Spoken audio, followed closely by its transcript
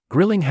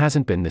Grilling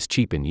hasn't been this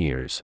cheap in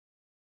years.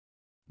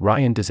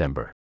 Ryan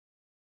December.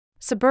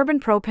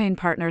 Suburban Propane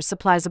Partners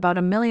supplies about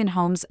 1 million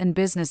homes and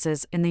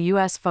businesses in the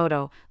U.S.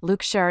 Photo,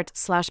 Luke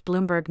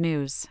Sherritt/Bloomberg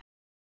News.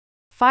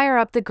 Fire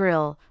up the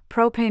grill.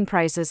 Propane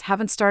prices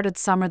haven't started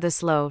summer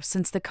this low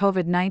since the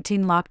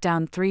COVID-19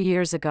 lockdown 3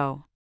 years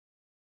ago.